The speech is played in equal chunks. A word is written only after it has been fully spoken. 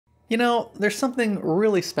You know, there's something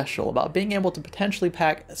really special about being able to potentially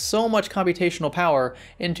pack so much computational power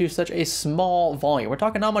into such a small volume. We're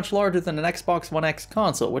talking not much larger than an Xbox One X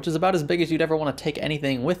console, which is about as big as you'd ever want to take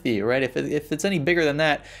anything with you, right? If it's any bigger than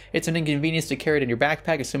that, it's an inconvenience to carry it in your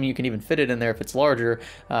backpack, assuming you can even fit it in there if it's larger,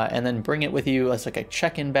 and then bring it with you as like a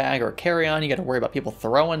check-in bag or a carry-on. You got to worry about people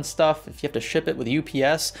throwing stuff. If you have to ship it with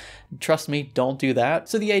UPS, trust me, don't do that.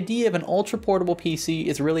 So the idea of an ultra-portable PC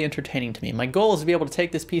is really entertaining to me. My goal is to be able to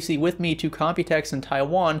take this PC with me to Computex in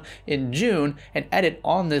Taiwan in June and edit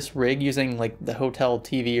on this rig using like the hotel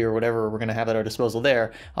TV or whatever we're gonna have at our disposal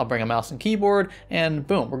there. I'll bring a mouse and keyboard and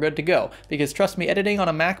boom, we're good to go. Because trust me, editing on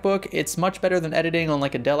a MacBook, it's much better than editing on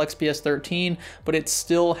like a Dell XPS 13, but it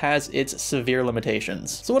still has its severe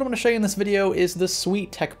limitations. So what I'm gonna show you in this video is the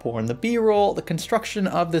sweet tech porn, the B-roll, the construction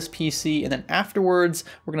of this PC, and then afterwards,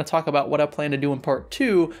 we're gonna talk about what I plan to do in part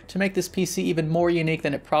 2 to make this PC even more unique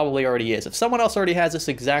than it probably already is. If someone else already has this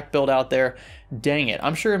exact build out there, dang it.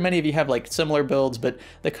 I'm sure many of you have like similar builds, but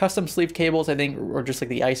the custom sleeve cables I think are just like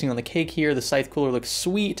the icing on the cake here. The scythe cooler looks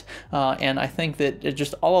sweet, and I think that it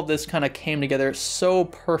just all of this kind of came together so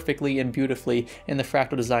perfectly and beautifully in the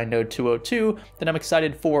Fractal Design Node 202 that I'm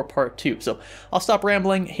excited for part 2. So I'll stop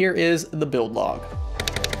rambling. Here is the build log.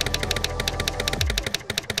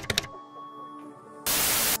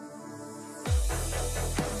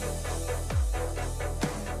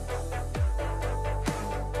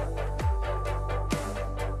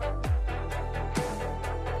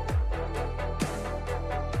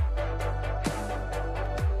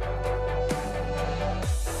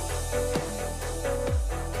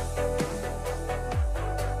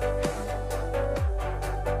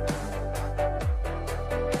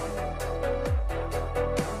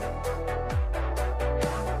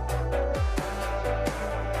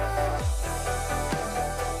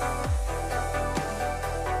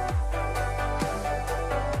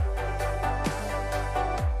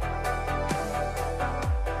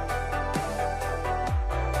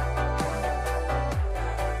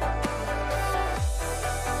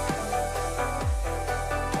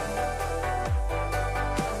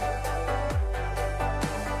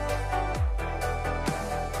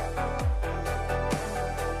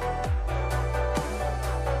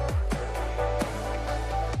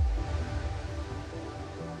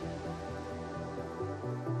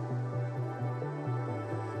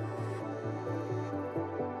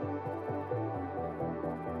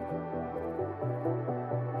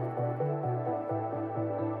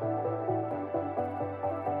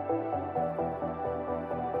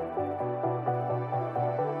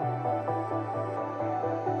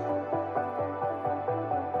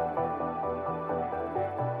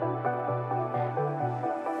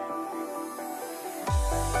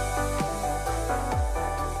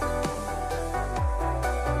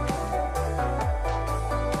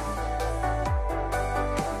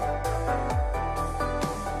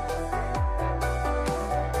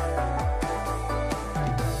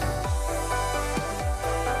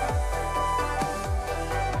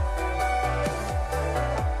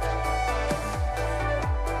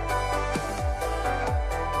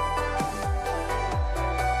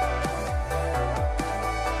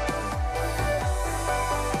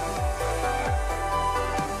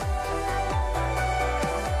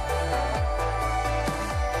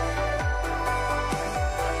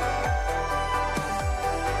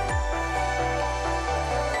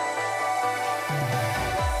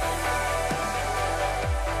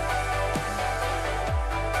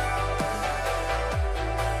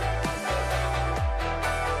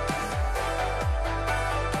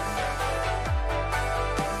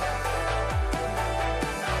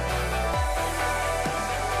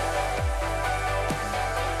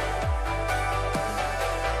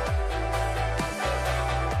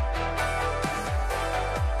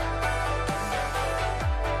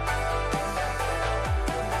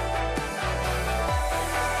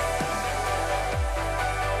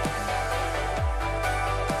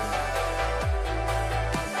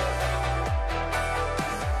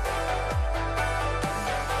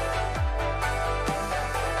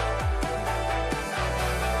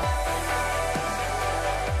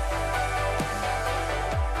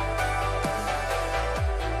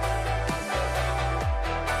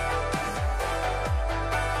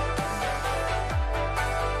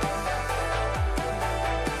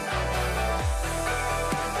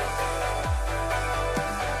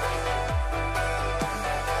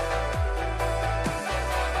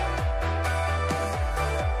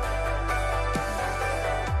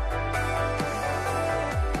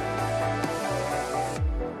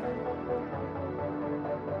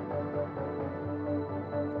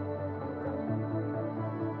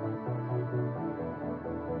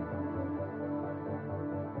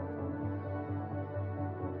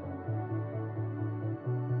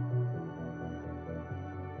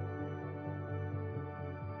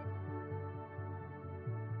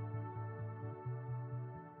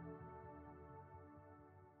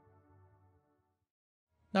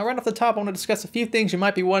 Now right off the top, I want to discuss a few things you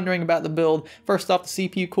might be wondering about the build. First off, the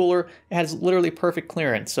CPU cooler, it has literally perfect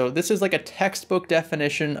clearance. So this is like a textbook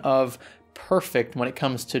definition of perfect when it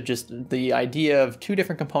comes to just the idea of two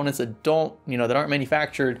different components that that aren't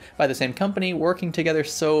manufactured by the same company working together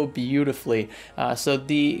so beautifully. So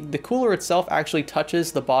the cooler itself actually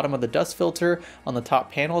touches the bottom of the dust filter on the top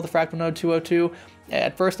panel of the Fractal Node 202.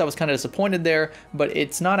 At first I was kind of disappointed there, but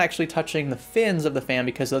it's not actually touching the fins of the fan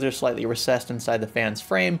because those are slightly recessed inside the fan's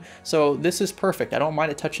frame. So this is perfect. I don't mind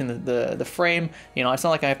it touching the frame. It's not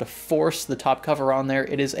like I have to force the top cover on there.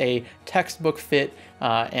 It is a textbook fit,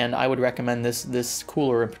 and I would recommend this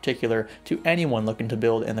cooler in particular to anyone looking to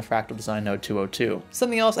build in the Fractal Design Node 202.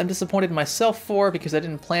 Something else I'm disappointed in myself for, because I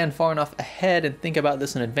didn't plan far enough ahead and think about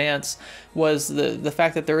this in advance, was the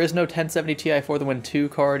fact that there is no 1070 Ti for the Win 2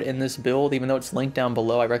 card in this build, even though it's linked down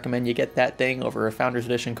below. I recommend you get that thing over a Founders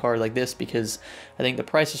Edition card like this, because I think the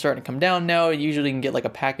price is starting to come down now. You usually can get like a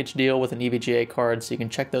package deal with an EVGA card, so you can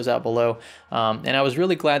check those out below. And I was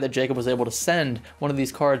really glad that Jacob was able to send one of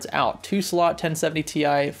these cards out. 2-slot 1070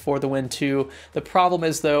 Ti for the Win 2. The problem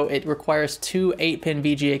is, though, it requires two 8-pin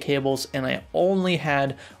VGA cables, and I only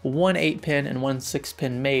had one 8-pin and one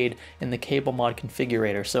 6-pin made in the cable mod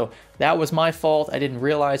configurator. So that was my fault. I didn't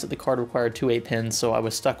realize that the card required two 8-pins, so I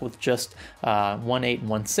was stuck with just one 8 and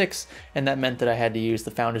one 6, and that meant that I had to use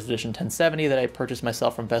the Founders Edition 1070 that I purchased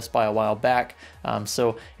myself from Best Buy a while back.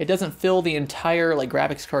 So it doesn't fill the entire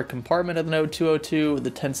graphics card compartment of the Node 202. The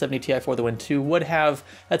 1070 Ti for the Win 2 would have.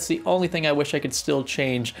 That's the only thing I wish I could still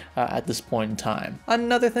change at this point in time.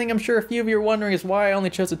 Another thing I'm sure a few of you are wondering is why I only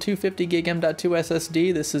chose a 250 gig M.2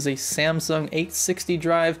 SSD. This is a Samsung 860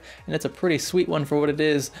 drive, and it's a pretty sweet one for what it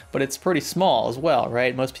is, but it's pretty small as well,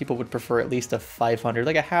 right? Most people would prefer at least a 500,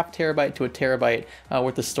 like a half terabyte to a terabyte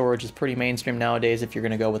worth of storage is pretty mainstream nowadays if you're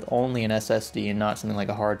going to go with only an SSD and not something like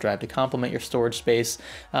a hard drive to complement your storage space.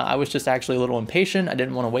 I was just actually a little impatient. I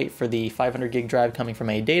didn't want to wait for the 500 gig drive coming from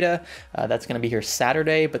AData. That's going to be here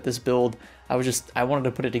Saturday, but this build, I wanted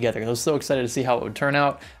to put it together. I was so excited to see how it would turn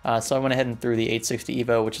out. So I went ahead and threw the 860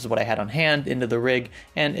 EVO, which is what I had on hand, into the rig.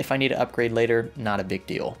 And if I need to upgrade later, not a big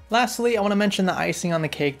deal. Lastly, I want to mention the icing on the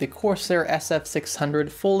cake, the Corsair Sf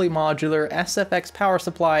 600 fully modular SFX power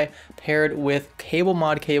supply paired with cable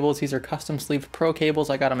mod cables. These are custom sleeved pro cables.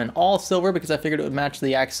 I got them in all silver because I figured it would match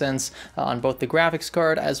the accents on both the graphics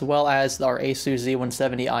card as well as our ASUS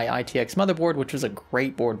Z170i ITX motherboard, which was a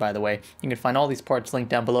great board, by the way. You can find all these parts linked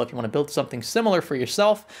down below if you want to build something similar for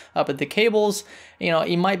yourself. But the cables,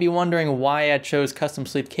 you might be wondering why I chose custom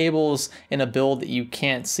sleeve cables in a build that you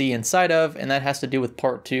can't see inside of, and that has to do with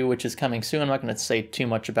part 2, which is coming soon. I'm not going to say too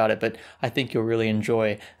much about it, but I think you'll really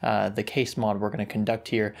enjoy the case mod we're going to conduct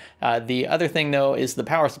here. The other thing, though, is the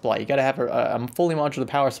power supply. You got to have a fully modular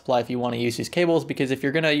power supply if you want to use these cables, because if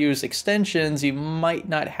you're going to use extensions, you might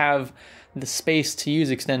not have the space to use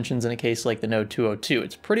extensions in a case like the Node 202.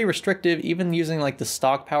 It's pretty restrictive. Even using like the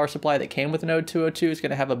stock power supply that came with the Node 202 is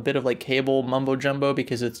going to have a bit of like cable mumbo jumbo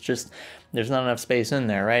because it's just, there's not enough space in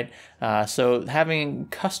there, right? So having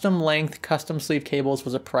custom length, custom sleeve cables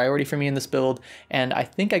was a priority for me in this build, and I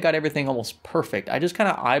think I got everything almost perfect. I just kind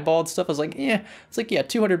of eyeballed stuff. I was like, yeah,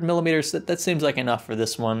 200 millimeters, that seems like enough for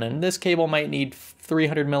this one, and this cable might need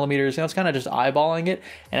 300 millimeters. It's kind of just eyeballing it,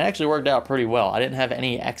 and it actually worked out pretty well. I didn't have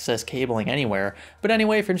any excess cabling anywhere. But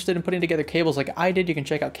anyway, if you're interested in putting together cables like I did, you can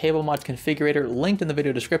check out Cable Mods Configurator, linked in the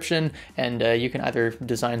video description, and you can either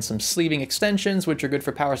design some sleeving extensions, which are good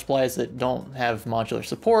for power supplies that don't have modular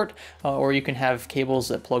support, or you can have cables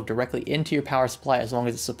that plug directly into your power supply as long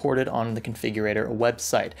as it's supported on the configurator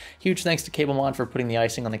website. Huge thanks to Cable Mod for putting the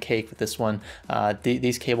icing on the cake with this one.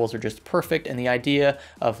 These cables are just perfect, and the idea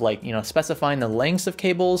of specifying the lengths of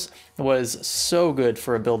cables was so good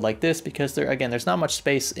for a build like this, because there's not much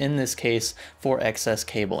space in this case for excess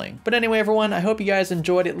cabling. But anyway, everyone, I hope you guys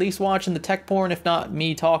enjoyed at least watching the tech porn, if not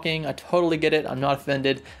me talking. I totally get it. I'm not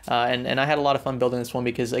offended. And I had a lot of fun building this one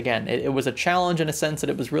because, again, it was a challenge in a sense that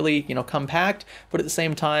it was really, compact, but at the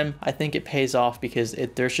same time, I think it pays off because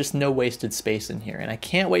there's just no wasted space in here. And I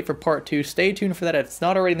can't wait for part 2. Stay tuned for that. If it's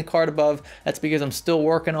not already in the card above, that's because I'm still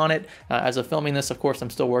working on it. As of filming this, of course, I'm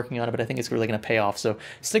still working on it, but I think it's really going to pay off. So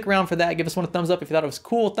stick around for that. Give us one a thumbs up if you thought it was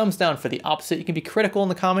cool. Thumbs down for the opposite. You can be critical in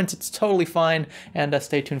the comments. It's totally fine. And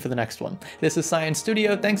stay tuned for the next one. This is Science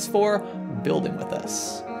Studio. Thanks for building with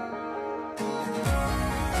us.